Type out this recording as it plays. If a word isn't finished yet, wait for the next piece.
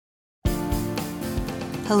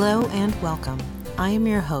Hello and welcome. I am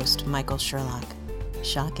your host, Michael Sherlock.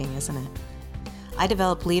 Shocking, isn't it? I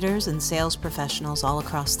develop leaders and sales professionals all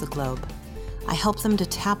across the globe. I help them to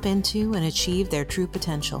tap into and achieve their true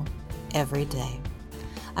potential every day.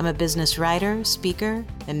 I'm a business writer, speaker,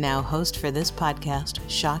 and now host for this podcast,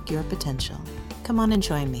 Shock Your Potential. Come on and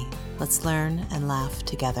join me. Let's learn and laugh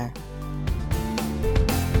together.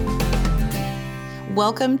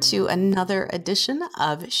 Welcome to another edition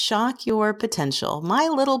of Shock Your Potential, my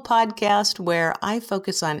little podcast where I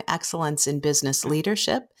focus on excellence in business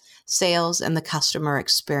leadership, sales, and the customer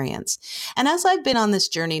experience. And as I've been on this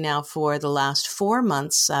journey now for the last 4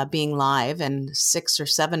 months being live and 6 or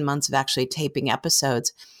 7 months of actually taping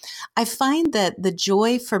episodes, I find that the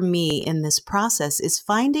joy for me in this process is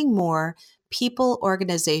finding more people,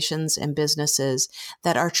 organizations, and businesses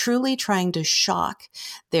that are truly trying to shock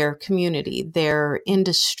their community, their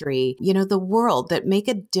industry, the world, that make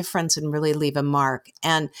a difference and really leave a mark.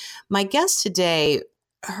 And my guest today,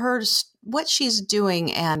 what she's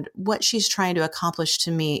doing and what she's trying to accomplish,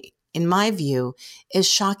 to me, in my view, is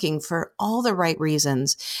shocking for all the right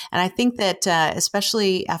reasons. And I think that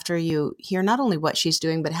especially after you hear not only what she's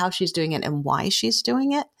doing, but how she's doing it and why she's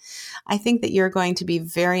doing it, I think that you're going to be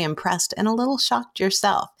very impressed and a little shocked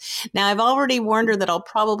yourself. Now, I've already warned her that I'll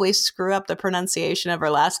probably screw up the pronunciation of her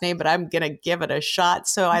last name, but I'm going to give it a shot.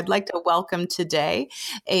 So I'd like to welcome today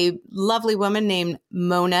a lovely woman named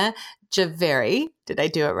Mona Jhaveri. Did I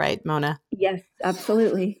do it right, Mona? Yes,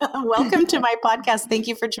 absolutely. Welcome to my podcast. Thank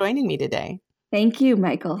you for joining me today. Thank you,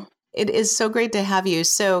 Michael. It is so great to have you.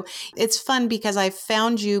 So it's fun because I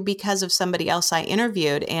found you because of somebody else I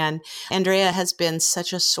interviewed. And Andrea has been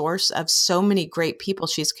such a source of so many great people.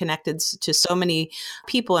 She's connected to so many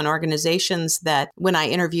people and organizations that when I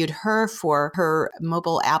interviewed her for her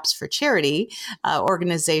Mobile Apps for Charity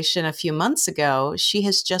organization a few months ago, she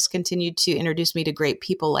has just continued to introduce me to great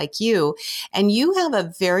people like you. And you have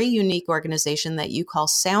a very unique organization that you call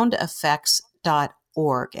soundeffects.org.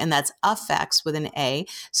 And that's affects with an A.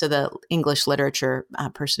 So the English literature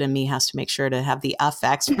person in me has to make sure to have the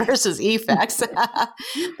affects versus effects.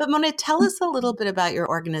 But Mona, tell us a little bit about your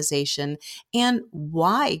organization and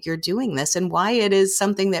why you're doing this and why it is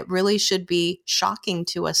something that really should be shocking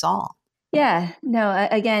to us all. Yeah, no,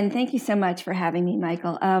 again, thank you so much for having me,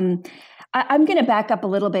 Michael. I'm going to back up a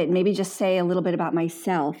little bit and maybe just say a little bit about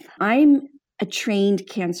myself. I'm a trained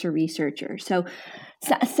cancer researcher. So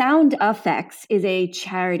Sound Effects is a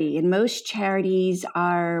charity, and most charities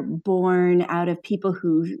are born out of people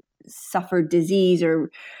who suffered disease or,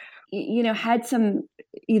 had some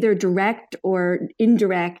either direct or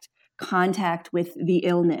indirect contact with the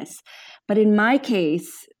illness. But in my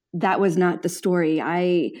case, that was not the story.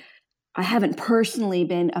 I haven't personally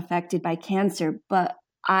been affected by cancer, but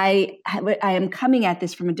I am coming at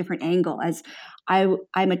this from a different angle as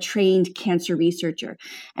I'm a trained cancer researcher.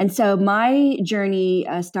 And so my journey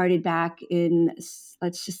started back in,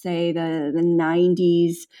 let's just say, the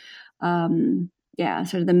 90s,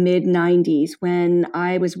 sort of the mid 90s, when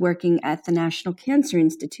I was working at the National Cancer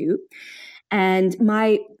Institute. And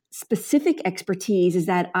my specific expertise is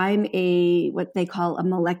that I'm what they call a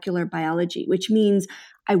molecular biology, which means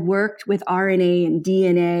I worked with RNA and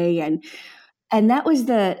DNA, and that was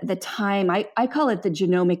the time, I call it the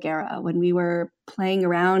genomic era, when we were playing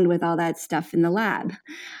around with all that stuff in the lab.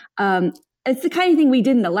 It's the kind of thing we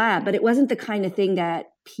did in the lab, but it wasn't the kind of thing that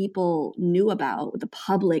people knew about, the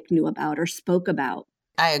public knew about or spoke about.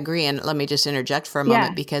 I agree. And let me just interject for a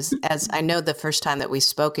moment, because as I know the first time that we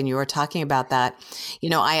spoke and you were talking about that,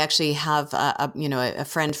 I actually have a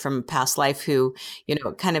friend from past life who,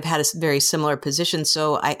 kind of had a very similar position.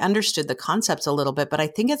 So I understood the concepts a little bit, but I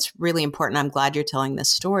think it's really important. I'm glad you're telling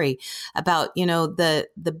this story about,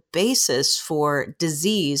 the basis for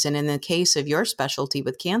disease. And in the case of your specialty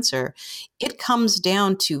with cancer, it comes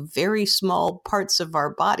down to very small parts of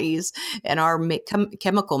our bodies and our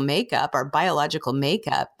chemical makeup, our biological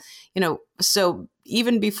makeup. So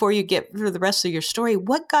even before you get through the rest of your story,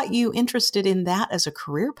 what got you interested in that as a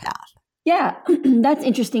career path? Yeah, that's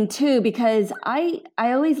interesting too, because I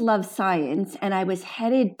always loved science, and I was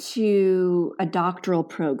headed to a doctoral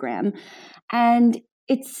program. And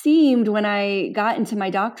it seemed when I got into my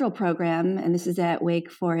doctoral program, and this is at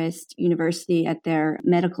Wake Forest University at their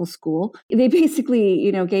medical school, they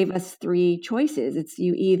basically, gave us 3 choices. It's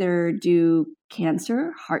you either do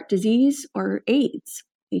cancer, heart disease, or AIDS,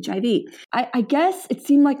 HIV. I guess it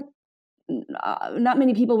seemed like not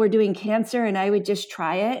many people were doing cancer, and I would just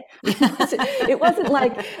try it. It wasn't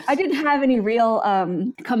like I didn't have any real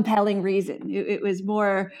compelling reason. It was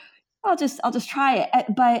more, I'll just try it.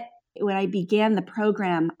 But when I began the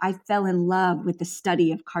program, I fell in love with the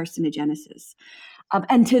study of carcinogenesis.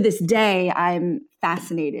 And to this day, I'm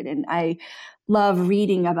fascinated, and I love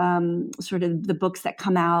reading of sort of the books that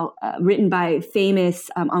come out written by famous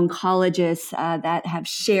oncologists that have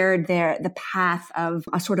shared the path of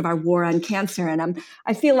sort of our war on cancer. And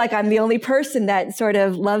I feel like I'm the only person that sort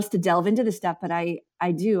of loves to delve into this stuff, but I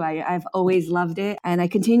do. I've always loved it, and I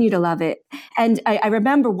continue to love it. And I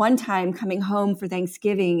remember one time coming home for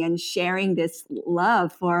Thanksgiving and sharing this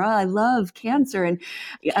love for, I love cancer, and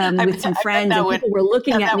with some friends, and people were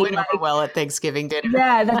looking at me went over well at Thanksgiving dinner.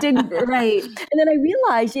 Yeah, that didn't, right. And then I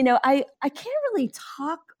realized, I can't really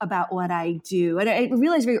talk about what I do. And I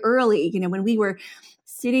realized very early, when we were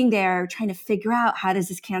sitting there trying to figure out how does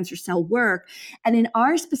this cancer cell work. And in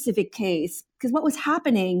our specific case, because what was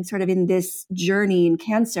happening sort of in this journey in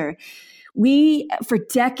cancer, we, for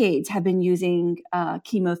decades, have been using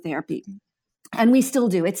chemotherapy. And we still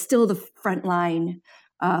do. It's still the frontline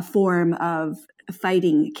form of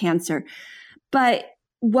fighting cancer. But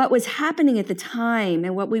what was happening at the time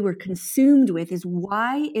and what we were consumed with is,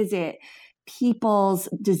 why is it people's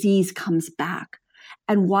disease comes back?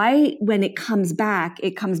 And why, when it comes back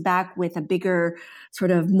with a bigger,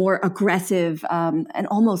 sort of more aggressive and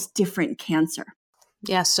almost different cancer.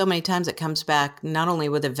 Yeah, so many times it comes back not only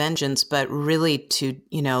with a vengeance, but really to,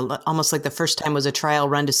 almost like the first time was a trial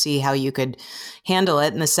run to see how you could handle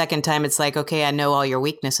it. And the second time it's like, okay, I know all your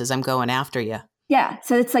weaknesses. I'm going after you. Yeah.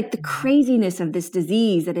 So it's like the craziness of this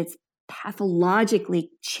disease, that it's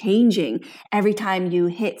pathologically changing every time you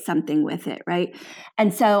hit something with it, right?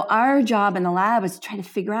 And so our job in the lab is to try to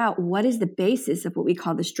figure out what is the basis of what we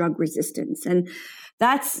call this drug resistance. And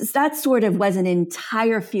that sort of was an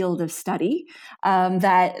entire field of study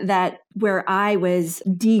that where I was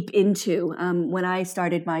deep into when I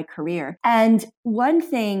started my career. And one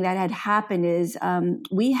thing that had happened is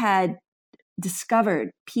we had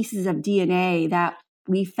discovered pieces of DNA that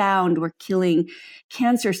we found were killing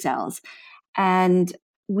cancer cells. And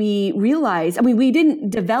we realized, we didn't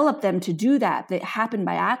develop them to do that. That happened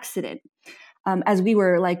by accident. As we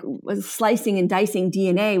were slicing and dicing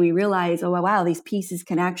DNA, we realized, oh, wow, these pieces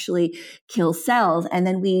can actually kill cells. And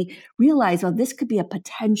then we realized, well, this could be a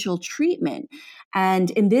potential treatment.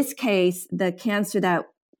 And in this case, the cancer that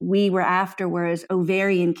we were after was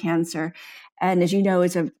ovarian cancer. And as you know,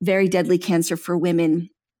 it's a very deadly cancer for women.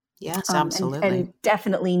 Yes, absolutely. And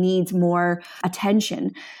definitely needs more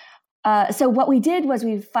attention. So what we did was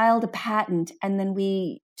we filed a patent, and then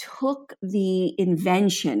we took the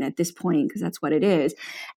invention at this point, because that's what it is,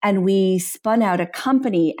 and we spun out a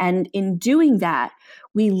company. And in doing that,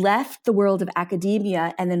 we left the world of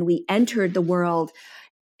academia, and then we entered the world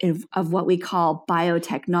of what we call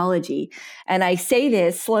biotechnology. And I say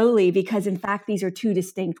this slowly because, in fact, these are two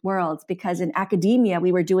distinct worlds. Because in academia,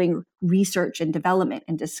 we were doing research and development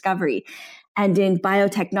and discovery. And in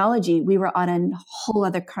biotechnology, we were on a whole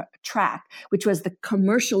other track, which was the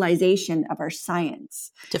commercialization of our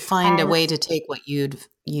science. To find a way to take what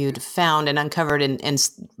you'd found and uncovered, and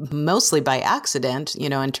mostly by accident,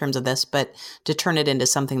 in terms of this, but to turn it into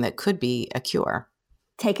something that could be a cure.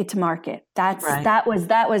 Take it to market. That was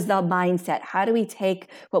the mindset. How do we take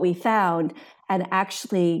what we found and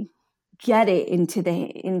actually get it into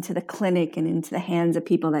the clinic and into the hands of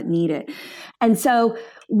people that need it? And so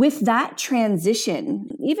with that transition,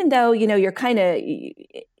 even though, you're kind of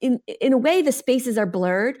in a way, the spaces are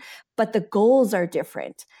blurred, but the goals are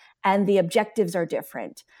different and the objectives are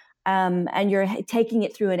different. And you're taking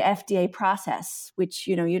it through an FDA process, which,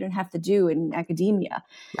 you don't have to do in academia.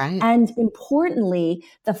 Right. And importantly,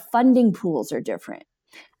 the funding pools are different.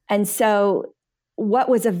 And so what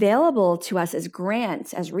was available to us as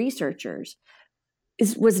grants, as researchers,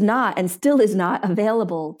 was not, and still is not,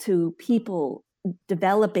 available to people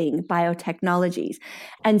developing biotechnologies.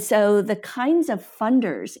 And so the kinds of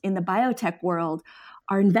funders in the biotech world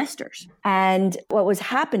are investors. And what was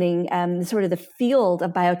happening, sort of the field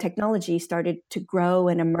of biotechnology started to grow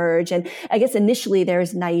and emerge. And I guess initially there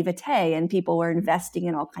was naivete and people were investing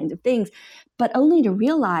in all kinds of things, but only to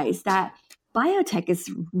realize that biotech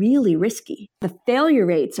is really risky. The failure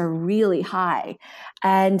rates are really high.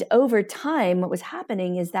 And over time, what was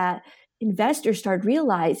happening is that investors started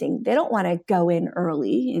realizing they don't want to go in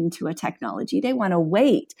early into a technology. They want to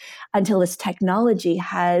wait until this technology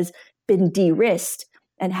has been de-risked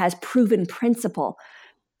and has proven principle,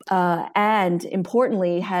 and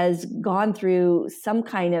importantly, has gone through some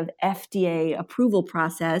kind of FDA approval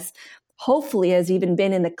process, hopefully has even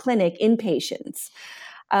been in the clinic in patients.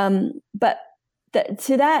 But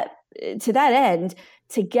to that end,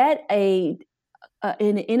 to get an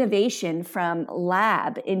innovation from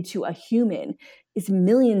lab into a human is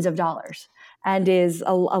millions of dollars and is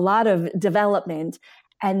a lot of development.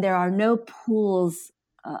 and there are no pools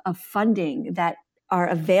of funding that are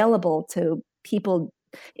available to people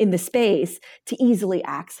in the space to easily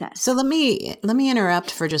access. So let me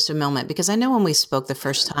interrupt for just a moment, because I know when we spoke the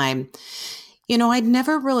first time, I'd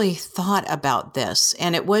never really thought about this,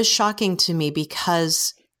 and it was shocking to me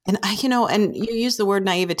because, and and you use the word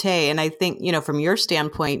naivete, and I think, from your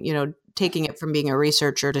standpoint, taking it from being a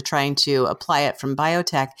researcher to trying to apply it from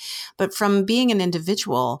biotech, but from being an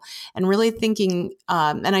individual and really thinking,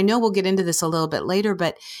 and I know we'll get into this a little bit later,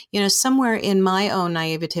 but, somewhere in my own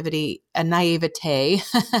naivete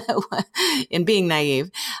in being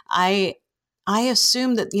naive, I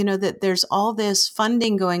assume that, that there's all this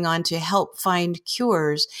funding going on to help find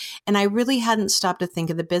cures. And I really hadn't stopped to think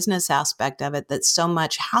of the business aspect of it, that so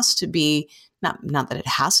much has to be, not that it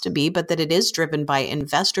has to be, but that it is driven by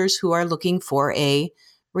investors who are looking for a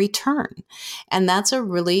return. And that's a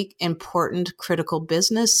really important, critical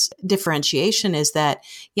business differentiation, is that,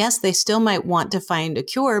 yes, they still might want to find a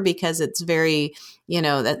cure because it's very,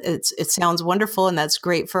 that it sounds wonderful and that's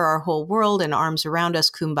great for our whole world and arms around us,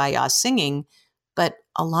 kumbaya singing. But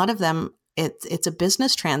a lot of them, it's a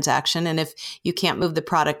business transaction. And if you can't move the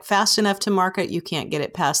product fast enough to market, you can't get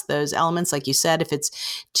it past those elements. Like you said, if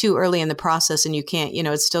it's too early in the process and you can't,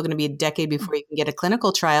 it's still going to be a decade before you can get a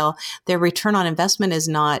clinical trial, their return on investment is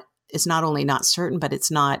not only not certain, but it's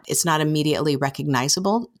not immediately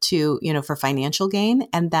recognizable to, for financial gain.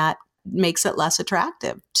 And that makes it less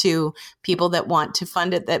attractive to people that want to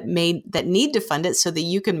fund it, that need to fund it so that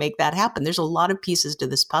you can make that happen. There's a lot of pieces to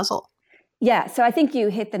this puzzle. Yeah, so I think you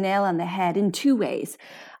hit the nail on the head in two ways.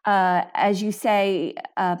 As you say,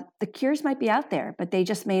 the cures might be out there, but they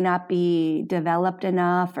just may not be developed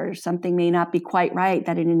enough, or something may not be quite right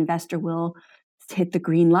that an investor will hit the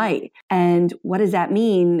green light. And what does that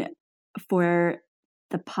mean for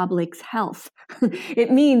the public's health?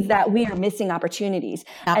 It means that we are missing opportunities.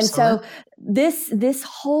 Absolutely. And so this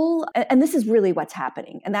whole, and this is really what's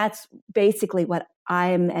happening. And that's basically what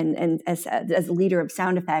I'm, and as leader of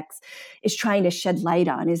Sound Effects, is trying to shed light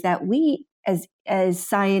on, is that we as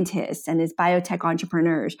scientists and as biotech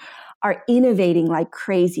entrepreneurs are innovating like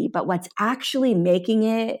crazy, but what's actually making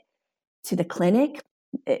it to the clinic,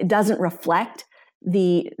 it doesn't reflect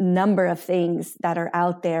the number of things that are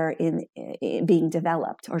out there in being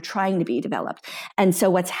developed or trying to be developed. And so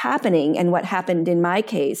what's happening, and what happened in my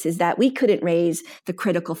case, is that we couldn't raise the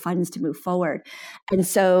critical funds to move forward. And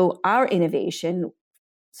so our innovation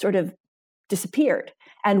sort of disappeared.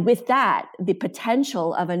 And with that, the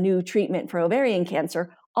potential of a new treatment for ovarian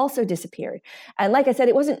cancer also disappeared. And like I said,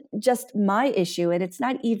 it wasn't just my issue, and it's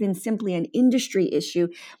not even simply an industry issue.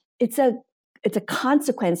 It's a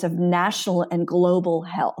consequence of national and global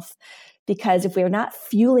health, because if we're not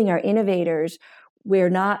fueling our innovators,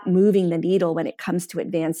 we're not moving the needle when it comes to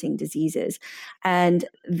advancing diseases. And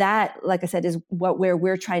that, like I said, is where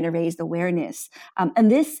we're trying to raise the awareness.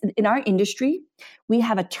 And this, in our industry, we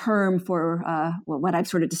have a term for what I've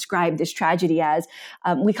sort of described this tragedy as.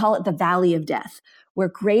 We call it the valley of death, where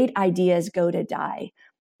great ideas go to die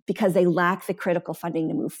because they lack the critical funding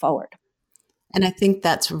to move forward. And I think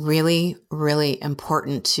that's really, really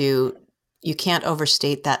important you can't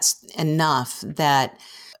overstate that enough, that,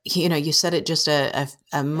 you said it just a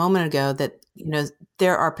moment ago, that,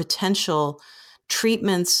 there are potential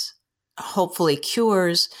treatments, hopefully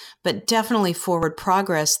cures, but definitely forward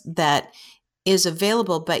progress that is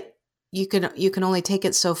available, but you can only take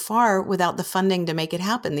it so far without the funding to make it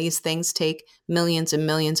happen. These things take millions and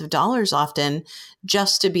millions of dollars often,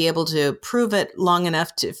 just to be able to prove it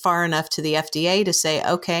far enough to the FDA to say,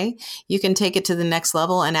 okay, you can take it to the next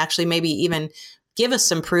level, and actually maybe even give us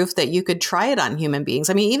some proof that you could try it on human beings.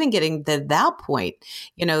 I mean, even getting to that point,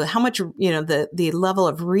 how much, the level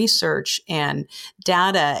of research and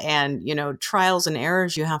data and, trials and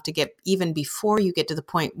errors you have to get even before you get to the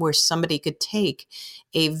point where somebody could take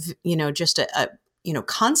just a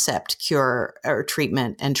concept cure or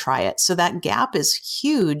treatment and try it. So that gap is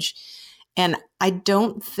huge. And I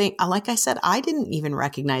don't think, like I said, I didn't even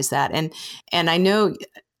recognize that. And I know,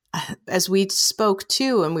 as we spoke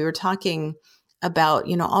too, and we were talking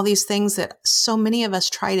about, all these things that so many of us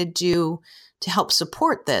try to do to help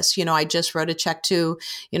support this. I just wrote a check to,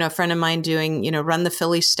 a friend of mine doing, Run the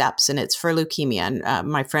Philly Steps, and it's for leukemia. And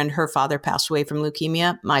my friend, her father passed away from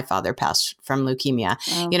leukemia. My father passed from leukemia.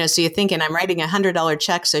 Wow. So you're thinking, I'm writing $100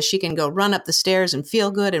 check so she can go run up the stairs and feel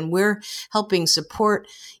good. And we're helping support,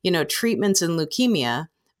 treatments in leukemia.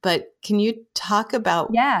 But can you talk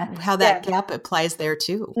about how that gap applies there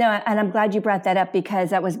too? No, and I'm glad you brought that up, because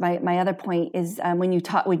that was my other point, is when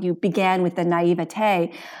you began with the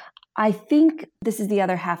naivete, I think this is the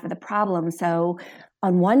other half of the problem. So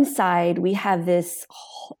on one side, we have this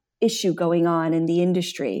whole issue going on in the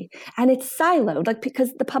industry, and it's siloed, like,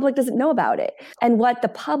 because the public doesn't know about it. And what the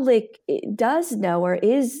public does know or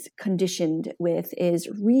is conditioned with is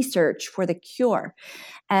research for the cure.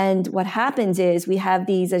 And what happens is we have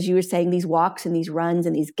these, as you were saying, these walks and these runs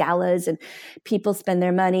and these galas, and people spend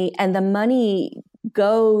their money, and the money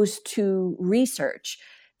goes to research.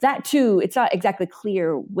 That too, it's not exactly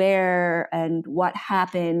clear where and what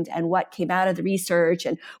happened and what came out of the research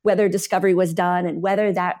and whether discovery was done and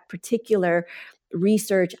whether that particular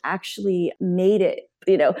research actually made it,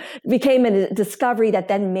 became a discovery that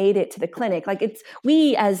then made it to the clinic. Like,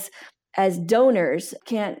 we as donors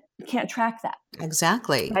can't track that.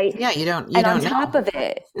 Exactly. Right. Yeah. You don't And on know. top of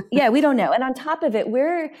it, we don't know. And on top of it,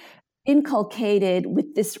 we're inculcated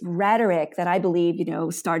with this rhetoric that I believe,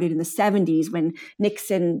 started in the 70s when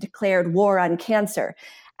Nixon declared war on cancer.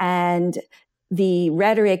 And the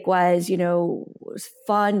rhetoric was,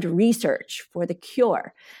 fund research for the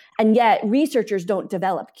cure. And yet researchers don't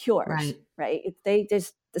develop cures, right? They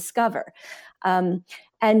just discover.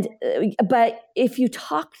 But if you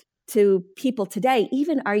talk to people today,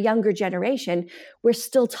 even our younger generation, we're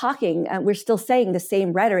still saying the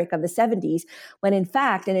same rhetoric of the 70s, when in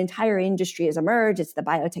fact an entire industry has emerged. It's the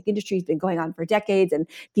biotech industry, has been going on for decades, and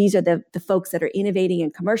these are the folks that are innovating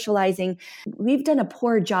and commercializing. We've done a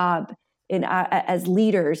poor job as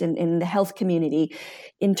leaders in the health community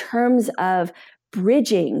in terms of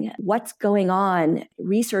bridging what's going on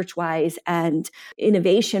research-wise and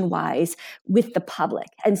innovation-wise with the public.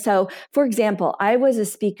 And so, for example, I was a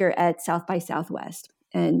speaker at South by Southwest,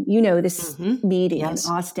 and this meeting in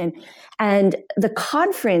Austin. And the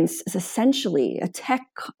conference is essentially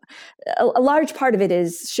a large part of it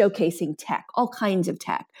is showcasing tech, all kinds of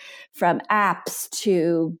tech, from apps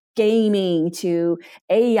to gaming to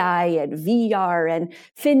AI and VR and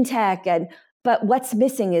fintech. But what's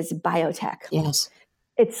missing is biotech. Yes.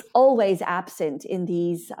 It's always absent in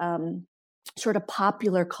these sort of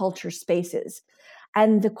popular culture spaces.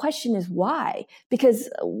 And the question is why? Because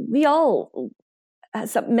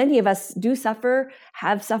many of us do suffer,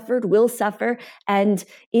 have suffered, will suffer, and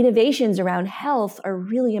innovations around health are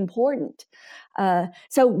really important.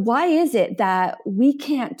 So why is it that we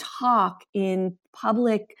can't talk in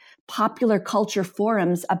public popular culture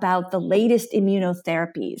forums about the latest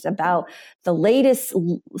immunotherapies, about the latest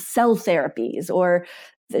cell therapies, or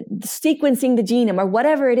the sequencing the genome, or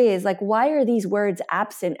whatever it is? Like, why are these words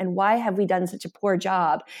absent, and why have we done such a poor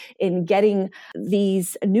job in getting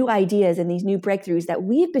these new ideas and these new breakthroughs that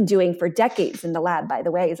we've been doing for decades in the lab? By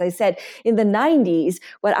the way, as I said, in the 90s,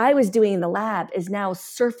 what I was doing in the lab is now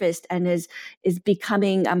surfaced and is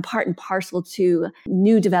becoming part and parcel to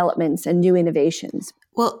new developments and new innovations.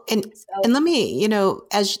 Well, and let me,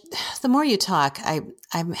 as the more you talk, I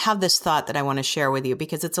have this thought that I want to share with you,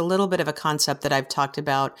 because it's a little bit of a concept that I've talked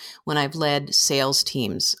about when I've led sales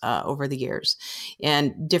teams over the years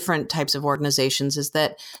and different types of organizations, is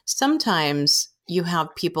that sometimes you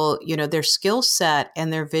have people, their skill set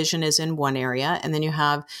and their vision is in one area, and then you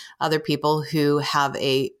have other people who have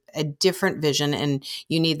a different vision, and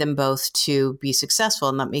you need them both to be successful.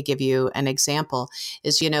 And let me give you an example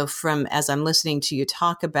is, from, as I'm listening to you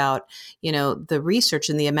talk about, the research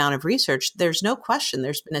and the amount of research, there's no question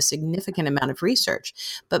there's been a significant amount of research,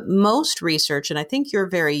 but most research, and I think you're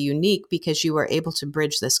very unique because you were able to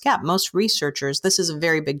bridge this gap. Most researchers, this is a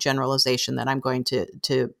very big generalization that I'm going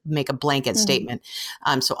to make a blanket statement.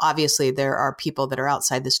 So obviously there are people that are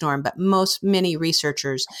outside this norm, but many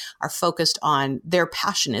researchers are focused on their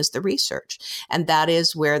passion is the research. And that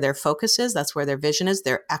is where their focus is. That's where their vision is.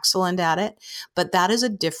 They're excellent at it. But that is a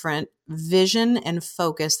different vision and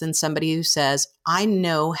focus than somebody who says, I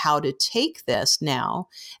know how to take this now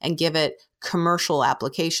and give it commercial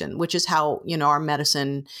application, which is how, our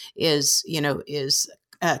medicine is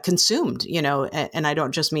consumed, and I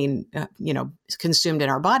don't just mean, consumed in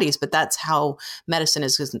our bodies, but that's how medicine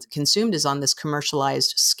is consumed, is on this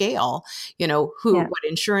commercialized scale, what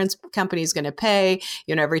insurance company is going to pay.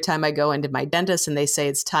 Every time I go into my dentist and they say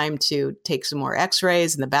it's time to take some more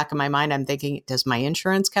x-rays, in the back of my mind, I'm thinking, does my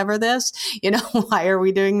insurance cover this? Why are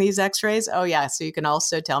we doing these x-rays? Oh yeah. So you can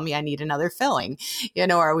also tell me I need another filling,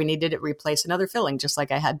 or we needed to replace another filling, just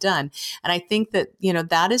like I had done. And I think that,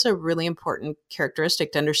 that is a really important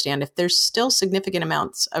characteristic to understand. If there's still significant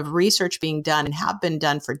amounts of research being done and have been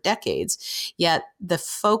done for decades, yet the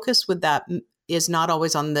focus with that is not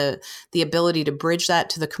always on the ability to bridge that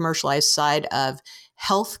to the commercialized side of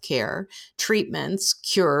healthcare, treatments,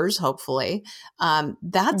 cures, hopefully,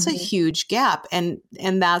 that's a huge gap. And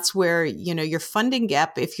that's where, your funding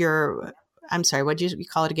gap, if you're I'm sorry, what did you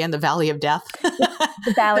call it again? The Valley of Death?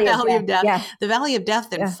 The Valley of Death. Yeah. The Valley of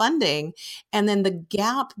Death in Yeah. funding. And then the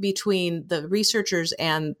gap between the researchers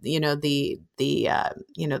and, the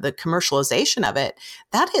commercialization of it,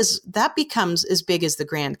 that becomes as big as the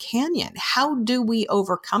Grand Canyon. How do we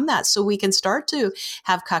overcome that so we can start to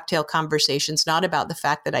have cocktail conversations, not about the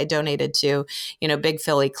fact that I donated to, Big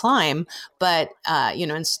Philly Climb, but,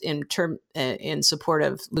 in support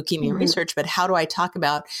of leukemia research, but how do I talk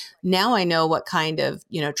about, now I know what kind of,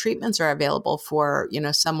 treatments are available for,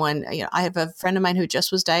 someone, I have a friend of mine who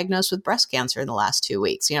just was diagnosed with breast cancer in the last 2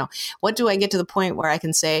 weeks. What do I get to the point where I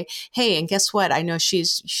can say, hey, and guess what? I know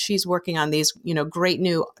she's working on these, great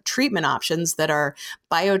new treatment options that are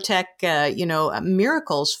biotech,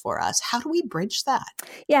 miracles for us. How do we bridge that?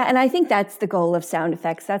 Yeah. And I think that's the goal of sound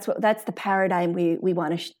effects. That's the paradigm we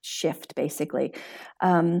want to shift, basically.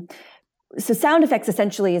 So sound effects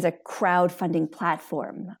essentially is a crowdfunding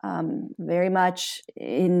platform, very much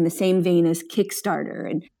in the same vein as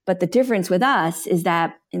Kickstarter. But the difference with us is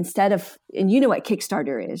that instead of, and you know what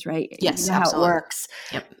Kickstarter is, right? Yes, you know absolutely. How it works.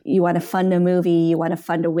 Yep. You want to fund a movie, you want to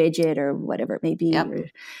fund a widget or whatever it may be. Yep.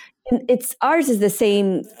 Ours is the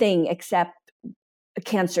same thing, except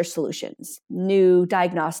cancer solutions, new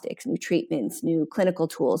diagnostics, new treatments, new clinical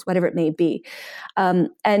tools, whatever it may be. And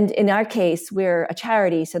in our case, we're a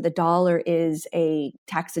charity, so the dollar is a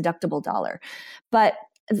tax-deductible dollar. But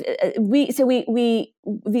the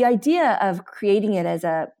idea of creating it as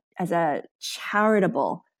a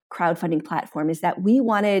charitable crowdfunding platform is that we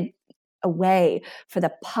wanted a way for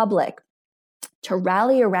the public to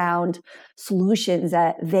rally around solutions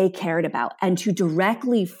that they cared about and to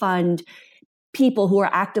directly fund people who are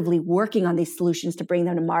actively working on these solutions to bring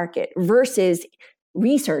them to market versus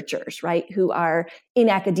researchers, right, who are in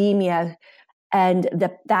academia and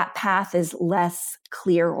that path is less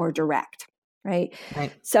clear or direct, right?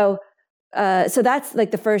 Right. So that's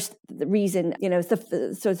like the first reason,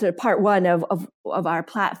 so sort of part one of our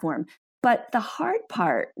platform. But the hard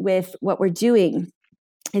part with what we're doing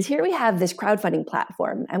is here we have this crowdfunding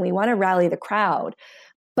platform and we want to rally the crowd.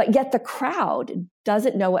 But yet the crowd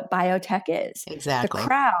doesn't know what biotech is. Exactly. The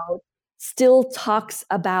crowd still talks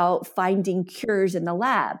about finding cures in the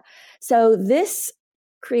lab. So this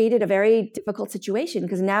created a very difficult situation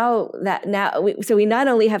because we not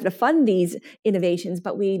only have to fund these innovations,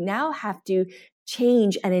 but we now have to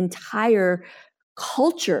change an entire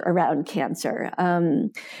culture around cancer.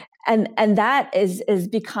 And that is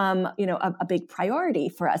become, a big priority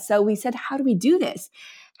for us. So we said, how do we do this?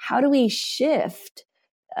 How do we shift?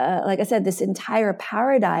 Like I said, this entire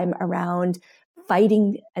paradigm around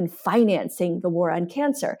fighting and financing the war on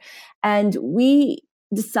cancer. And we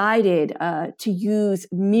decided to use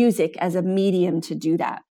music as a medium to do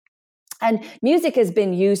that. And music has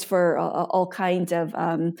been used for all kinds of,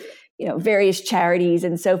 various charities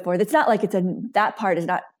and so forth. It's not like that part is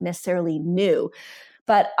not necessarily new,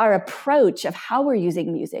 but our approach of how we're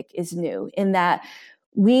using music is new in that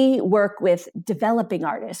we work with developing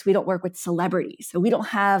artists. We don't work with celebrities. So we don't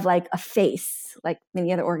have like a face like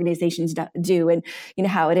many other organizations do. And you know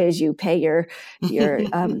how it is, you pay your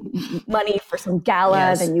money for some gala,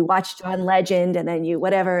 Yes. then you watch John Legend and then you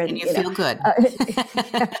whatever. And you feel good.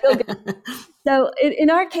 Feel good. So in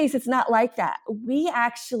our case, it's not like that. We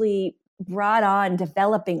actually brought on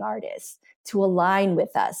developing artists to align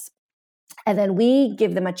with us. And then we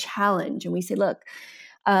give them a challenge and we say, look,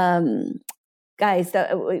 guys,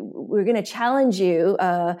 we're going to challenge you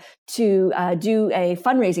to do a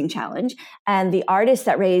fundraising challenge. And the artists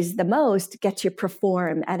that raise the most get to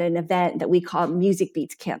perform at an event that we call Music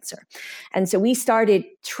Beats Cancer. And so we started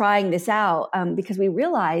trying this out because we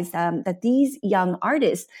realized that these young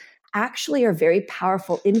artists actually are very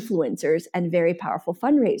powerful influencers and very powerful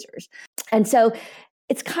fundraisers. And so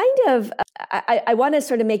it's kind of, I want to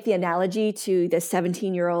sort of make the analogy to the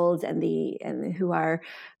 17-year-olds and who are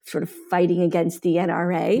sort of fighting against the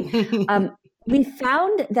NRA. We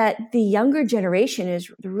found that the younger generation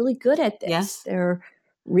they're really good at this. Yes. They're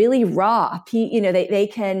really raw.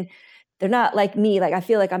 They're not like me. Like, I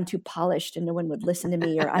feel like I'm too polished and no one would listen to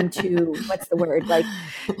me, or I'm too, what's the word? Like,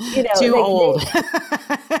 too old.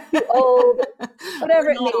 Too old, whatever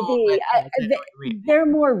it may be. They're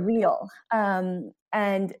more real.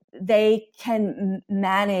 And they can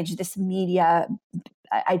manage this media,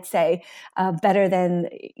 I'd say, better than,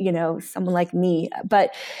 someone like me.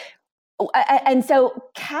 And so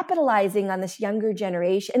capitalizing on this younger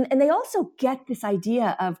generation, and they also get this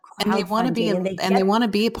idea of crowdfunding. And they want to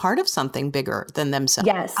be a part of something bigger than themselves.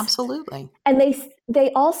 Yes. Absolutely. And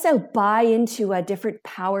they also buy into a different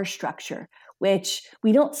power structure which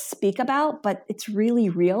we don't speak about, but it's really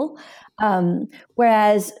real.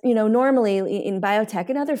 Whereas, normally in biotech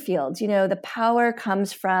and other fields, the power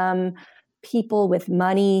comes from people with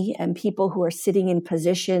money and people who are sitting in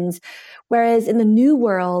positions. Whereas in the new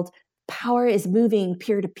world, power is moving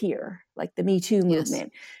peer to peer, like the Me Too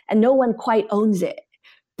movement, and no one quite owns it,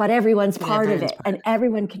 but everyone's part of it and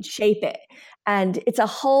everyone can shape it. And it's a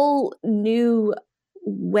whole new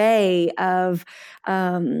way of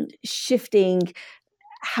shifting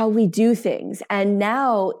how we do things. And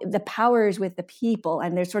now the power is with the people,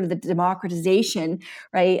 and there's sort of the democratization,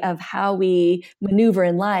 right, of how we maneuver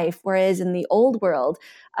in life. Whereas in the old world,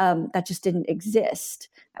 that just didn't exist,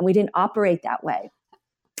 and we didn't operate that way.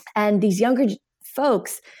 And these younger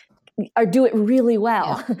folks do it really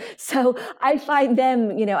well. Yeah. So I find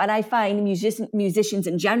them, and I find musicians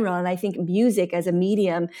in general, and I think music as a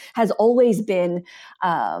medium has always been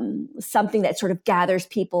something that sort of gathers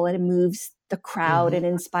people and moves the crowd and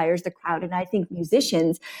inspires the crowd. And I think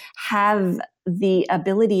musicians have the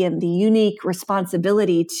ability and the unique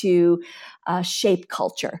responsibility to shape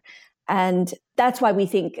culture. And that's why we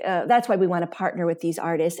think, that's why we want to partner with these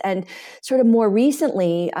artists. And sort of more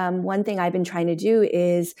recently, one thing I've been trying to do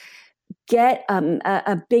is get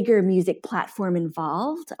a bigger music platform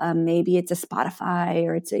involved. Maybe it's a Spotify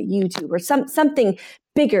or it's a YouTube or something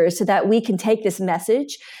bigger, so that we can take this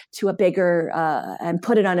message to a bigger and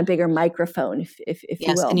put it on a bigger microphone, if you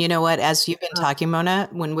will. Yes, and you know what? As you've been talking, Mona,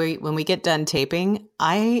 when we get done taping,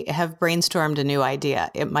 I have brainstormed a new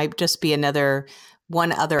idea. It might just be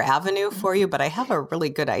one other avenue for you, but I have a really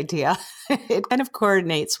good idea. It kind of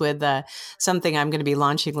coordinates with something I'm going to be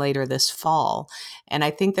launching later this fall. And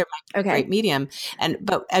I think there might be a great medium.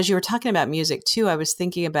 But as you were talking about music too, I was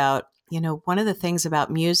thinking about, one of the things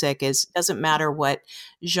about music is it doesn't matter what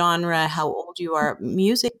genre, how old you are,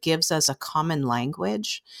 music gives us a common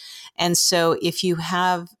language. And so if you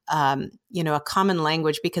have, a common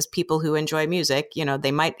language, because people who enjoy music,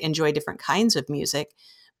 they might enjoy different kinds of music,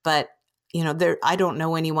 but I don't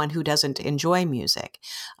know anyone who doesn't enjoy music.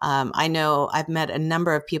 I know I've met a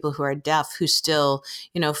number of people who are deaf who still,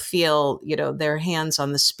 feel, their hands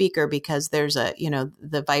on the speaker because there's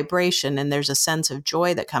the vibration and there's a sense of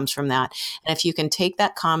joy that comes from that. And if you can take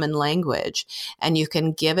that common language and you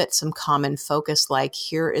can give it some common focus, like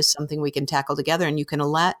here is something we can tackle together, and you can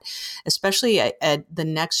let, especially the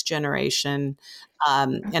next generation,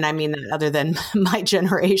 and I mean that other than my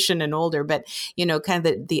generation and older, but, kind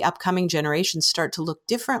of the upcoming generations start to look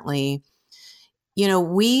differently.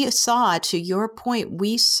 We saw, to your point,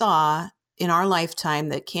 we saw in our lifetime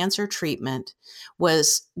that cancer treatment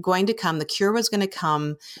was going to come. The cure was going to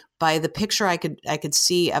come by the picture I could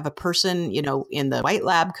see of a person, in the white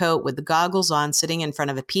lab coat with the goggles on, sitting in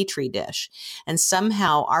front of a Petri dish. And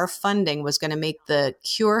somehow our funding was going to make the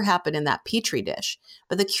cure happen in that Petri dish.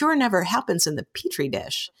 But the cure never happens in the Petri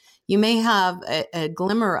dish. You may have a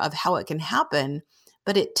glimmer of how it can happen,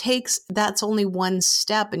 but that's only one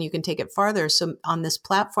step, and you can take it farther. So on this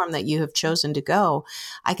platform that you have chosen to go,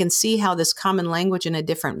 I can see how this common language and a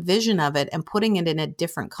different vision of it and putting it in a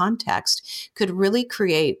different context could really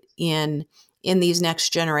create in these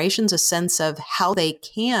next generations a sense of how they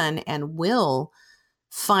can and will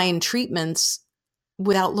find treatments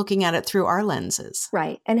without looking at it through our lenses.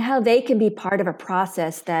 Right. And how they can be part of a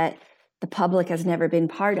process that the public has never been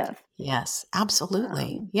part of. Yes,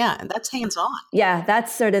 absolutely. Yeah, that's hands-on. Yeah,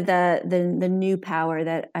 that's sort of the new power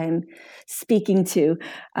that I'm speaking to.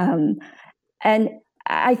 And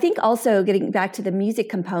I think also, getting back to the music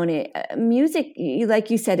component, music,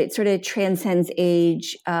 like you said, it sort of transcends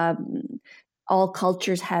age. All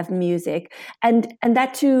cultures have music, and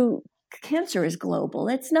that too. Cancer is global.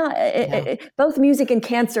 It's not both music and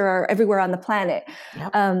cancer are everywhere on the planet.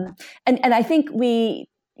 Yep. And I think we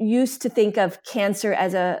used to think of cancer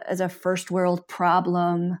as a first world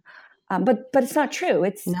problem, but it's not true.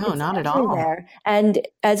 It's not at all. There. And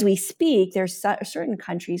as we speak, there's certain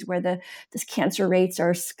countries where this cancer rates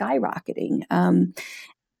are skyrocketing,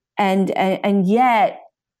 and yet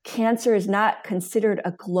cancer is not considered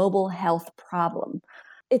a global health problem.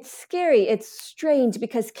 It's scary. It's strange,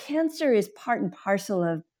 because cancer is part and parcel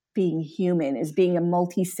of being human, is being a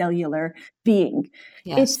multicellular being.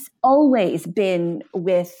 Yes. It's always been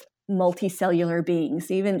with multicellular beings,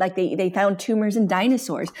 even like they found tumors in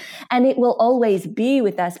dinosaurs, and it will always be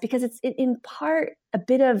with us because it's in part a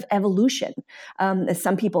bit of evolution, as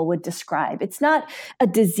some people would describe. It's not a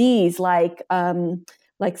disease like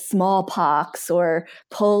smallpox or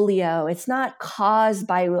polio. It's not caused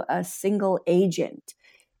by a single agent.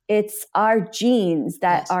 It's our genes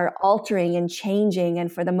that are altering and changing.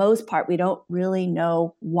 And for the most part, we don't really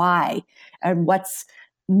know why and what's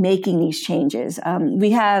making these changes.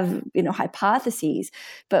 We have, hypotheses,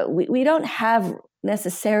 but we don't have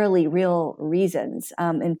necessarily real reasons.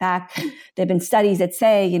 In fact, there have been studies that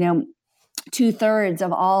say, 2/3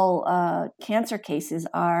 of all cancer cases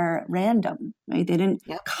are random, right? They didn't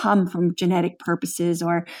Yep. come from genetic purposes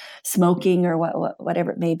or smoking or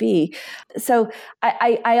whatever it may be. So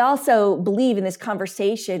I also believe in this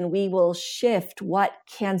conversation, we will shift what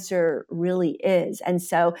cancer really is. And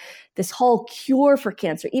so this whole cure for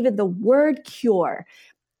cancer, even the word cure,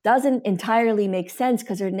 doesn't entirely make sense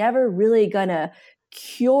because they're never really going to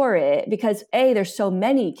cure it because A, there's so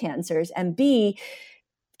many cancers, and B,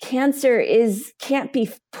 cancer can't be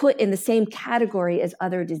put in the same category as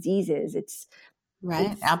other diseases.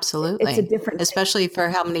 Right. It's a Absolutely. different thing. Especially for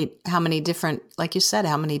how many different, like you said,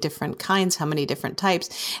 how many different kinds, how many different types.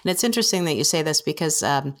 And it's interesting that you say this because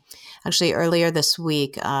actually earlier this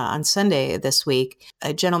week, on Sunday this week,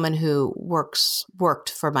 a gentleman who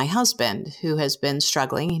worked for my husband who has been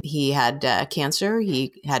struggling. He had cancer.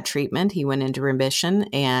 He had treatment. He went into remission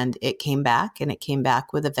and it came back, and it came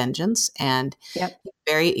back with a vengeance. And Yep.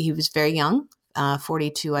 he was very young,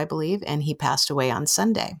 42, I believe, and he passed away on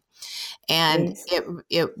Sunday. And Jeez.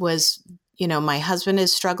 it was, my husband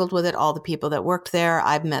has struggled with it. All the people that worked there,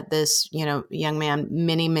 I've met this, young man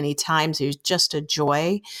many, many times. He was just a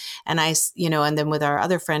joy. And and then with our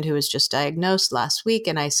other friend who was just diagnosed last week.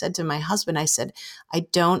 And I said to my husband, I said, I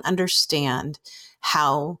don't understand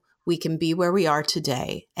how we can be where we are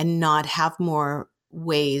today and not have more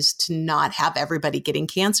ways to not have everybody getting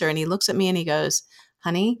cancer. And he looks at me and he goes,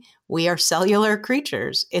 honey, we are cellular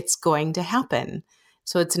creatures. It's going to happen.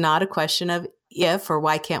 So it's not a question of if or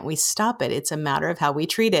why can't we stop it. It's a matter of how we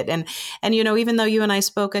treat it. And even though you and I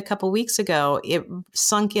spoke a couple weeks ago, it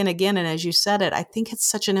sunk in again. And as you said it, I think it's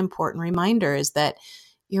such an important reminder is that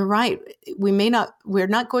you're right. We're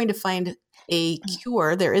not going to find a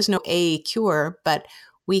cure. There is no a cure, but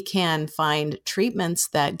we can find treatments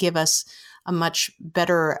that give us a much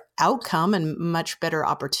better outcome and much better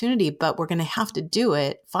opportunity. But we're going to have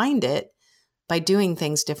to find it by doing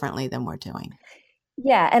things differently than we're doing.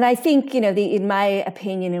 Yeah. And I think, in my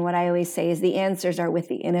opinion, and what I always say is the answers are with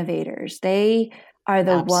the innovators. They are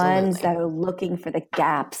the ones Absolutely. that are looking for the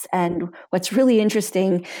gaps. And what's really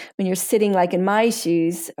interesting when you're sitting like in my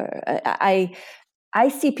shoes, I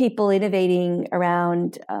see people innovating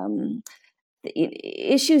around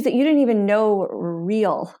issues that you didn't even know were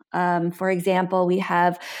real. For example, we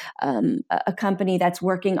have a company that's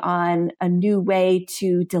working on a new way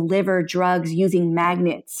to deliver drugs using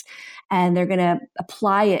magnets, and they're going to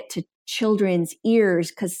apply it to children's ears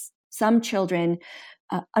because some children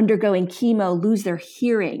undergoing chemo lose their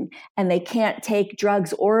hearing and they can't take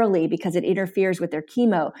drugs orally because it interferes with their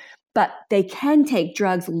chemo. But they can take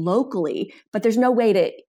drugs locally, but there's no way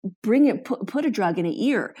to put a drug in an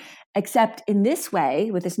ear, except in this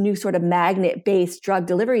way, with this new sort of magnet-based drug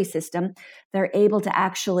delivery system, they're able to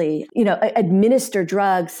actually, administer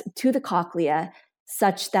drugs to the cochlea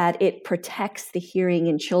such that it protects the hearing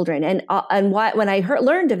in children. And when I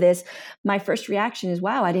learned of this, my first reaction is,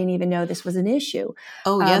 wow, I didn't even know this was an issue.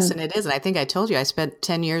 Oh, yes, and it is. And I think I told you I spent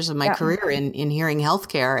 10 years of my Yeah. career in hearing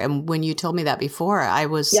healthcare. And when you told me that before,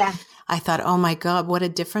 Yeah. I thought, oh my God, what a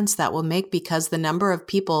difference that will make, because the number of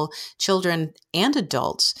people, children and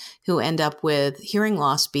adults, who end up with hearing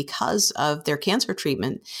loss because of their cancer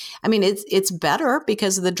treatment. I mean, it's better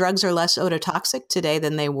because the drugs are less ototoxic today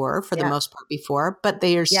than they were for the most part before, but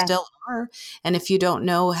they still are. And if you don't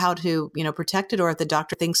know how to, protect it, or if the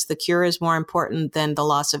doctor thinks the cure is more important than the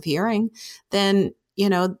loss of hearing, then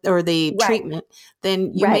or the Right. treatment,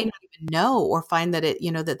 then you may not even know or find that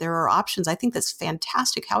that there are options. I think that's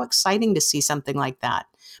fantastic. How exciting to see something like that.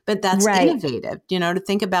 But that's innovative, to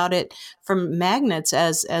think about it from magnets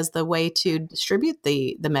as the way to distribute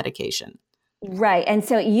the medication. Right. And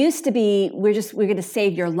so it used to be, we're going to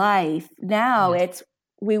save your life. Now Yes. it's,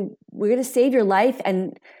 we're going to save your life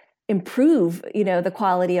and improve, the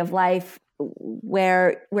quality of life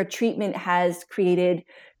where treatment has created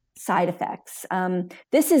side effects.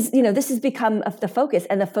 This has become the focus,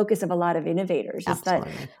 and the focus of a lot of innovators is that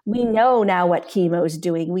Absolutely. we know now what chemo is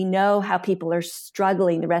doing. We know how people are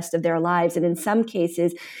struggling the rest of their lives. And in some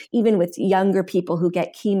cases, even with younger people who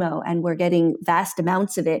get chemo and we're getting vast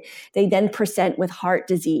amounts of it, they then present with heart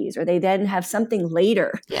disease, or they then have something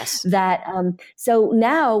later. Yes. That so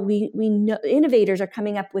now we know innovators are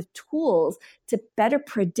coming up with tools to better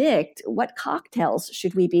predict what cocktails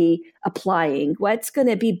should we be applying, what's going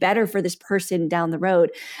to be better for this person down the road.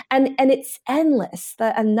 And it's endless.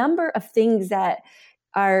 A number of things that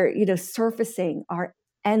are, surfacing are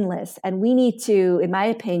endless. And we need to, in my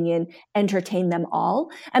opinion, entertain them all.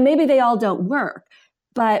 And maybe they all don't work,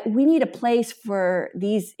 But we need a place for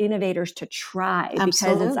these innovators to try, because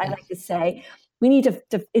as I like to say, we need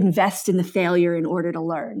to invest in the failure in order to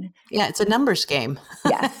learn. Yeah, it's a numbers game.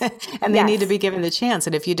 Yes. And they need to be given the chance.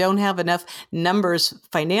 And if you don't have enough numbers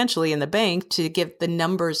financially in the bank to give the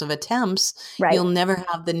numbers of attempts, you'll never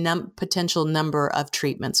have the potential number of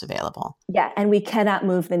treatments available. Yeah, and we cannot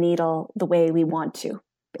move the needle the way we want to.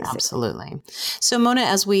 Basically. Absolutely. So Mona,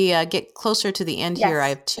 as we get closer to the end here, I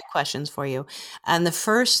have two questions for you. And the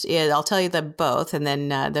first is, I'll tell you them both, and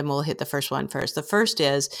then we'll hit the first one first. The first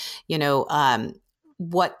is,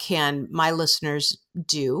 what can my listeners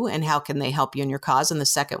do and how can they help you in your cause? And the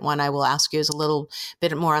second one I will ask you is a little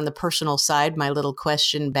bit more on the personal side, my little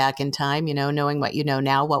question back in time, knowing what you know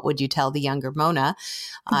now, what would you tell the younger Mona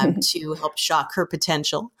to help shock her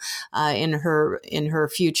potential in her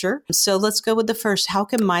future? So let's go with the first. How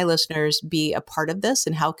can my listeners be a part of this,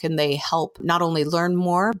 and how can they help not only learn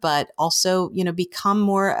more, but also, become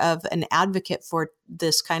more of an advocate for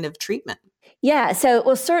this kind of treatment? Yeah. So,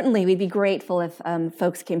 well, certainly we'd be grateful if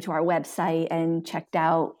folks came to our website and checked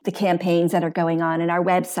out the campaigns that are going on. And our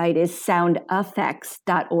website is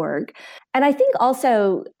soundeffects.org. And I think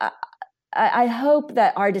also, I hope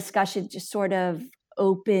that our discussion just sort of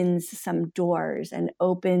opens some doors and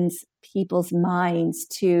opens people's minds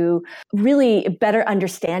to really better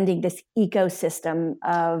understanding this ecosystem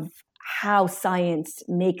of how science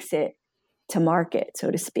makes it to market,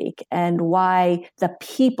 so to speak, and why the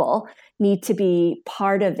people need to be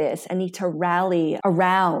part of this and need to rally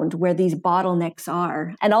around where these bottlenecks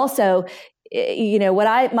are. And also,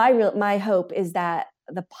 my hope is that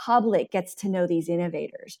the public gets to know these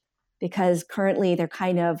innovators, because currently they're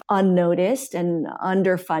kind of unnoticed and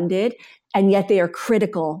underfunded, and yet they are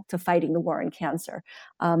critical to fighting the war on cancer.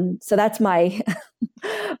 So that's my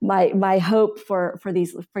my hope for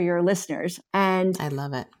your listeners. And I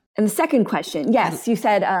love it. And the second question, yes, you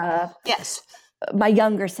said, yes, my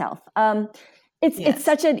younger self. It's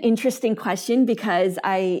such an interesting question, because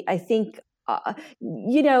I think,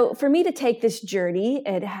 for me to take this journey,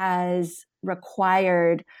 it has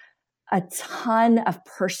required a ton of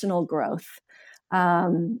personal growth.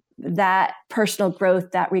 That personal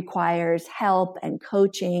growth that requires help and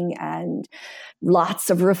coaching and lots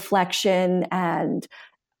of reflection and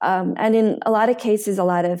in a lot of cases, a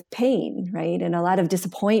lot of pain, right? And a lot of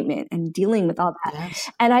disappointment and dealing with all that. Yes.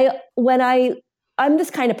 And I'm this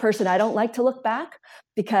kind of person, I don't like to look back,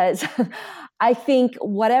 because I think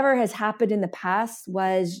whatever has happened in the past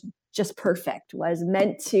was just perfect, was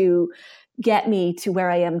meant to get me to where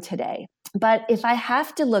I am today. But if I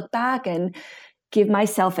have to look back and give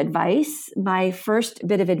myself advice, my first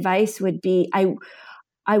bit of advice would be, I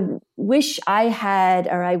wish I had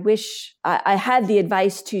the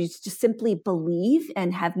advice to just simply believe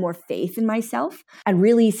and have more faith in myself and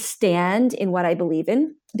really stand in what I believe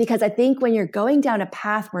in. Because I think when you're going down a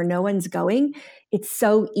path where no one's going, it's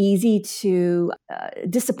so easy to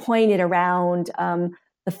disappointed around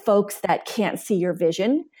the folks that can't see your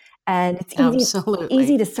vision. And it's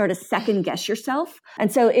easy to sort of second guess yourself.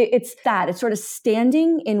 And so it's sort of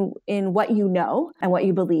standing in what you know and what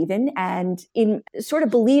you believe in, and in sort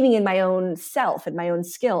of believing in my own self and my own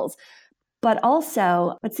skills. But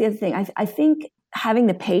also, what's the other thing? I think having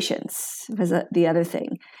the patience was the other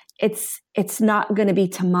thing. It's not going to be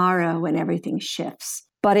tomorrow when everything shifts,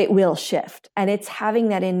 but it will shift. And it's having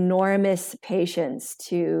that enormous patience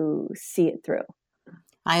to see it through.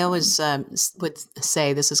 I always would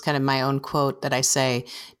say, this is kind of my own quote that I say,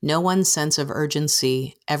 no one's sense of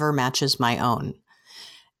urgency ever matches my own.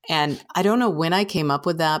 And I don't know when I came up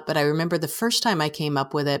with that, but I remember the first time I came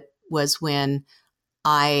up with it was when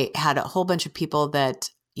I had a whole bunch of people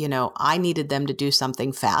that, I needed them to do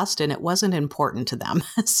something fast, and it wasn't important to them.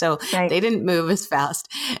 So They didn't move as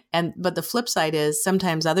fast. But the flip side is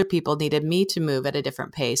sometimes other people needed me to move at a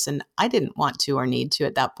different pace, and I didn't want to or need to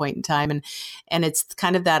at that point in time. And it's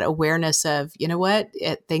kind of that awareness of,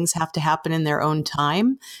 things have to happen in their own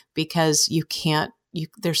time, because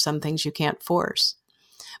there's some things you can't force.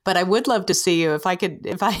 But I would love to see you, if I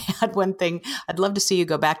had one thing, I'd love to see you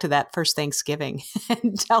go back to that first Thanksgiving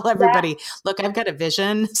and tell everybody, look, I've got a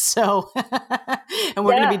vision. So, and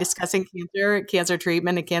we're going to be discussing cancer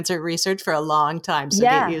treatment and cancer research for a long time. So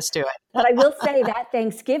get used to it. But I will say that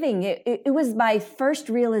Thanksgiving, it was my first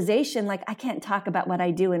realization, like, I can't talk about what I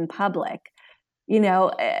do in public.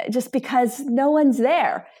 Just because no one's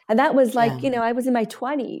there. And that was like, I was in my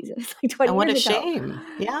 20s. It was like 20 and what years a ago. shame.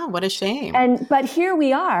 Yeah, what a shame. But here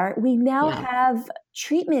we are. We now have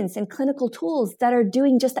treatments and clinical tools that are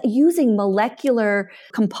doing just that, using molecular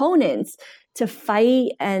components to fight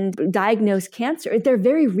and diagnose cancer. They're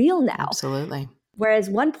very real now. Absolutely.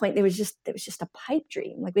 Whereas one point it was just a pipe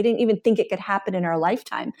dream. Like we didn't even think it could happen in our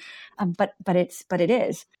lifetime. But it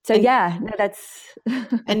is. So that's.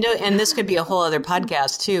 And this could be a whole other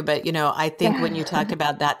podcast too. But, I think when you talked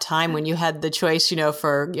about that time when you had the choice,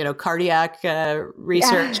 for, cardiac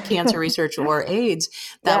research, cancer research, or AIDS,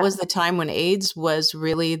 that was the time when AIDS was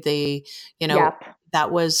really the,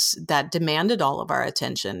 that demanded all of our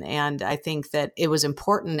attention. And I think that it was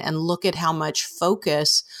important. And look at how much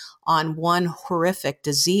focus on one horrific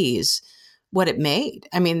disease, what it made.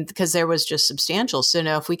 I mean, because there was just substantial. So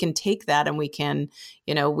if we can take that and we can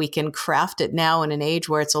craft it now in an age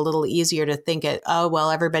where it's a little easier to think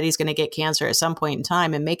everybody's going to get cancer at some point in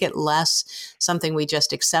time, and make it less something we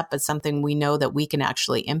just accept, but something we know that we can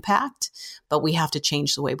actually impact, but we have to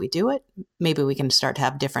change the way we do it. Maybe we can start to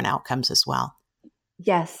have different outcomes as well.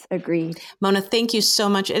 Yes, agreed. Mona, thank you so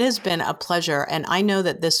much. It has been a pleasure. And I know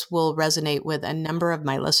that this will resonate with a number of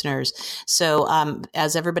my listeners. So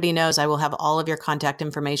as everybody knows, I will have all of your contact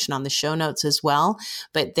information on the show notes as well.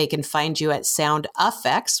 But they can find you at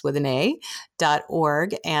soundaffects with an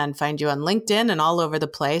A.org and find you on LinkedIn and all over the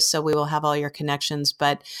place. So we will have all your connections.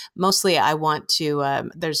 But mostly I want to,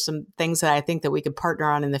 there's some things that I think that we could partner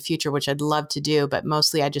on in the future, which I'd love to do. But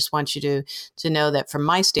mostly I just want you to know that from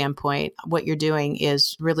my standpoint, what you're doing is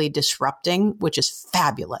really disrupting, which is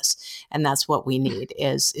fabulous. And that's what we need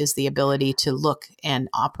is the ability to look and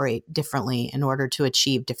operate differently in order to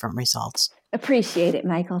achieve different results. Appreciate it,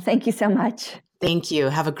 Michael. Thank you so much. Thank you.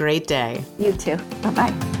 Have a great day. You too.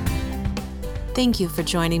 Bye-bye. Thank you for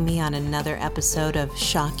joining me on another episode of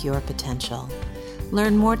Shock Your Potential.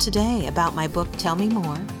 Learn more today about my book, Tell Me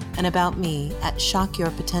More, and about me at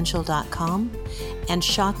shockyourpotential.com and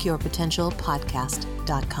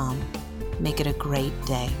shockyourpotentialpodcast.com. Make it a great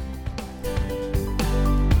day.